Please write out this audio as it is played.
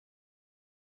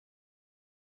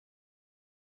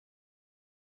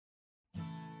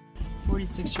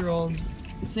46-year-old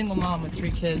single mom with 3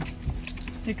 kids,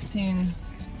 16,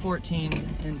 14,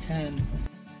 and 10.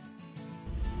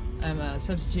 I'm a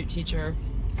substitute teacher.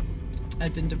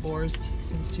 I've been divorced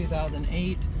since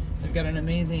 2008. I've got an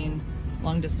amazing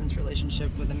long-distance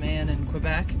relationship with a man in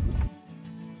Quebec.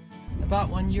 About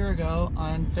 1 year ago,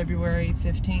 on February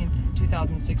 15th,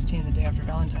 2016, the day after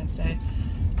Valentine's Day,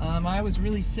 I was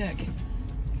really sick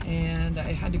and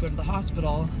I had to go to the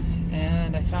hospital,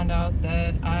 and I found out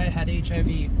that I had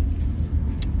HIV.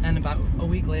 And about a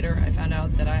week later, I found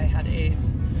out that I had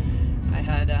AIDS. I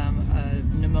had a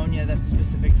pneumonia that's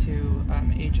specific to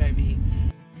HIV.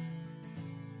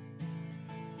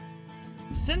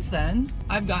 Since then,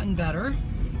 I've gotten better,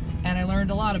 and I learned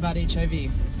a lot about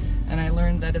HIV. And I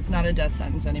learned that it's not a death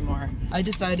sentence anymore. I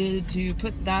decided to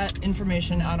put that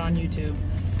information out on YouTube,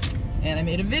 and I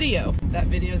made a video. That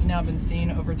video has now been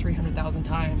seen over 300,000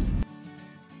 times.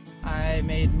 I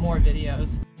made more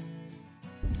videos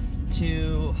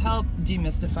to help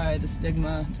demystify the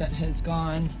stigma that has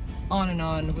gone on and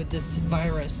on with this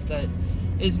virus that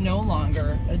is no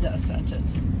longer a death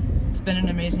sentence. It's been an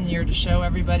amazing year to show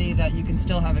everybody that you can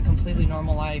still have a completely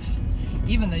normal life,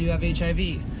 even though you have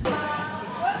HIV.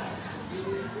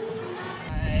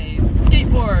 I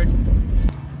skateboard.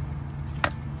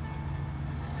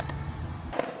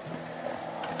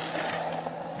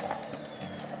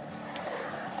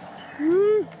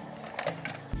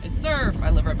 I surf. I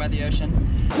live right by the ocean.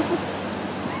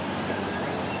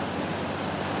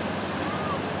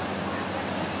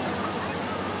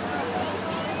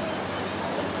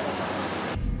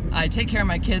 I take care of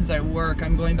my kids, I work,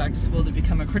 I'm going back to school to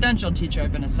become a credentialed teacher.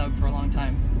 I've been a sub for a long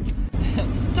time.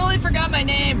 Totally forgot my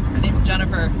name! My name's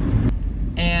Jennifer.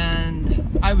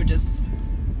 And I would just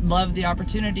love the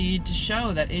opportunity to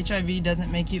show that HIV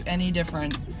doesn't make you any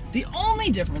different. The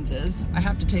only difference is I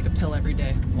have to take a pill every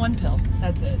day. 1 pill,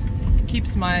 that's it.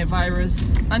 Keeps my virus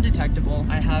undetectable.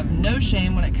 I have no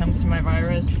shame when it comes to my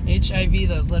virus. HIV,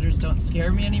 those letters don't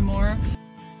scare me anymore.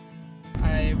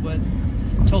 I was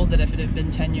told that if it had been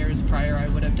 10 years prior, I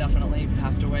would have definitely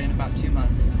passed away in about 2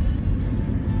 months.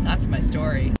 That's my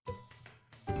story.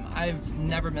 I've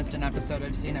never missed an episode.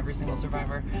 I've seen every single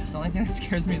Survivor. The only thing that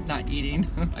scares me is not eating.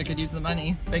 I could use the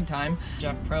money, big time.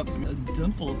 Jeff Probst, those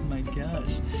dimples, my gosh.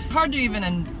 Hard to even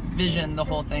envision the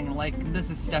whole thing. Like,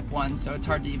 this is step 1, so it's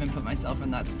hard to even put myself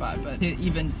in that spot. But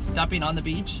even stepping on the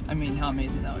beach, I mean, how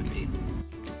amazing that would be.